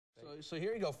So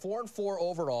here you go, 4-4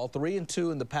 overall,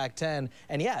 3-2 in the Pac-10,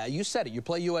 and yeah, you said it. You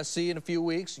play USC in a few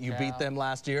weeks. You beat them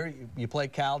last year. You play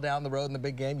Cal down the road in the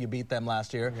big game. You beat them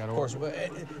last year. Of course,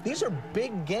 these are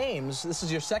big games. This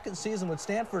is your second season with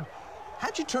Stanford.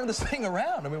 How'd you turn this thing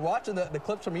around? I mean, watching the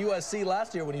clips from USC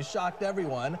last year when you shocked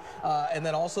everyone, and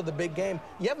then also the big game.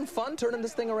 You having fun turning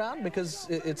this thing around? Because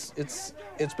it's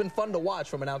been fun to watch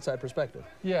from an outside perspective.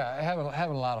 Yeah,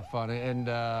 having a lot of fun, and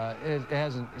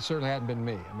it certainly hasn't been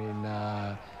me. I mean,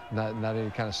 not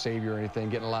any kind of savior or anything.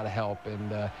 Getting a lot of help,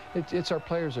 and it's our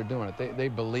players are doing it. They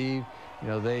believe, you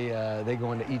know, they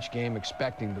go into each game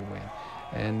expecting to win,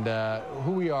 and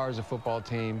who we are as a football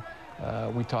team.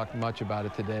 We talked much about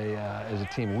it today as a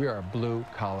team. We are a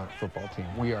blue-collar football team.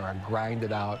 We are a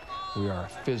grinded out. We are a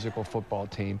physical football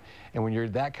team. And when you're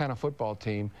that kind of football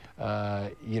team,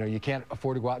 you know, you can't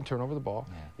afford to go out and turn over the ball.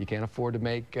 Yeah. You can't afford to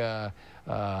make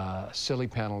silly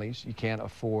penalties. You can't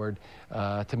afford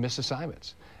to miss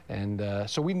assignments. And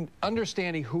so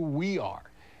understanding who we are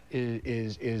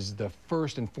is the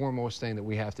first and foremost thing that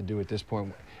we have to do at this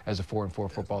point as a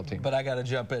 4-4 football team. But I got to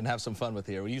jump in and have some fun with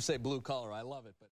you. When you say blue collar, I love it. But